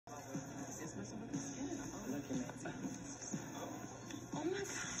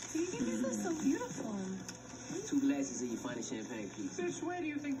glasses and you find a champagne piece. Bitch, where do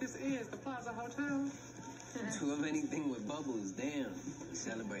you think this is? The Plaza Hotel? Two of anything with bubbles, damn. We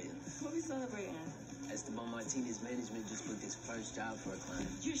celebrating. What we celebrating? Esteban Martinez management just booked his first job for a client.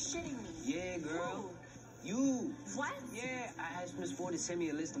 You're shitting me. Yeah, girl. Who? You. What? Yeah, I asked Miss Ford to send me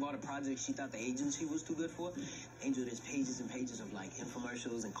a list of all the projects she thought the agency was too good for. Angel, there's pages and pages of like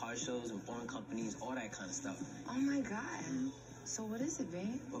infomercials and car shows and foreign companies, all that kind of stuff. Oh my God. So what is it,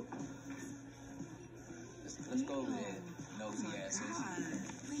 babe? Well, let's go over there, nosy asses.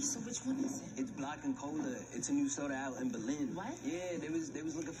 Wait, so which one is it? It's Block and Cola. It's a new soda out in Berlin. What? Yeah, they was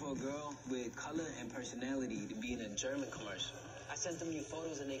looking for a girl with color and personality to be in a German commercial. I sent them your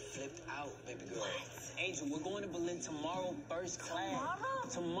photos and they flipped out, baby girl. What? Angel, we're going to Berlin tomorrow, first class.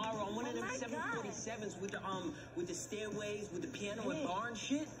 Tomorrow? On one of them 747s with the stairways, with the piano and bar and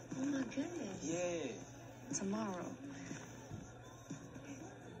shit. Oh my goodness. Yeah. Tomorrow.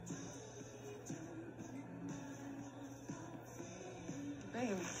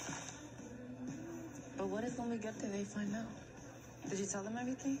 Babe. But what if when we get there they find out? Did you tell them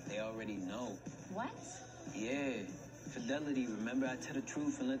everything? They already know. What? Yeah. Fidelity, remember I tell the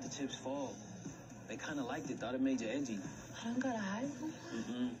truth and let the chips fall. They kind of liked it, thought it made you edgy. I don't gotta hide it.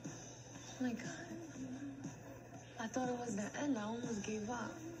 Mm-mm. Oh my God. I thought it was the end. I almost gave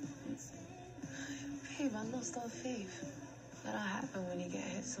up. Babe, I lost all faith. That'll happen when you get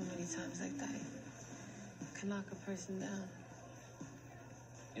hit so many times like that. It can knock a person down.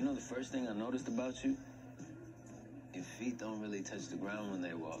 You know the first thing I noticed about you? Your feet don't really touch the ground when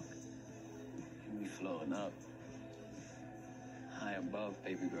they walk. You be floating up. High above,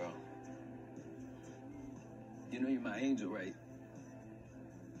 baby girl. You know you're my angel, right?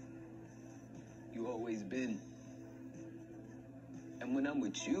 You always been. And when I'm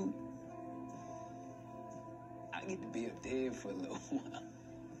with you, I get to be up there for a little while.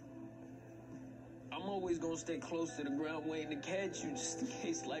 I'm always gonna stay close to the ground waiting to catch you just in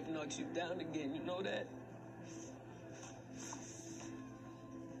case life knocks you down again, you know that?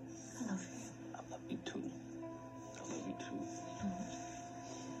 I love you. I love you too. I love you too.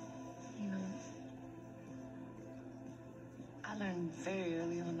 You know, I learned very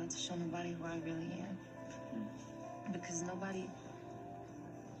early on not to show nobody who I really am. Because nobody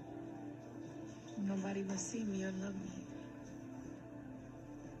will see me or love me.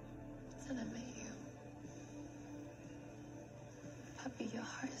 Till I met you. Papi, your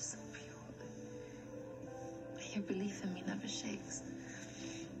heart is so pure. Your belief in me never shakes.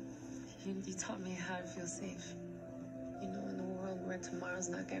 You taught me how to feel safe. You know, in a world where tomorrow's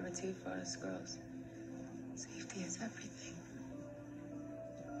not guaranteed for us girls, safety is everything.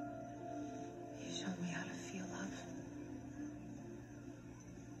 You showed me how to feel love.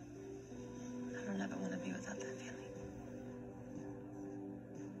 I don't ever want to be without that feeling.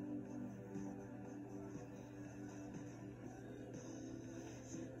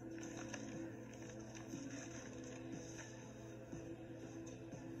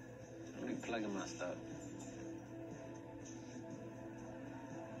 I'm replugging my stuff.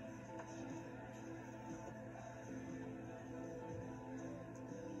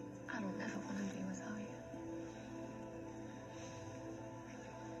 I don't ever want to be without you.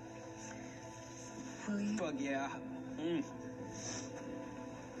 Will you? Fuck yeah.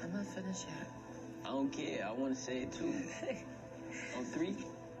 I'm not finished yet. I don't care. I want to say it too. On three?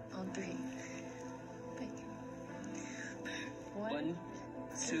 On three. Thank you. 1,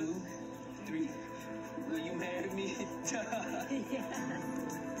 2, 3. Will you marry me? Yeah.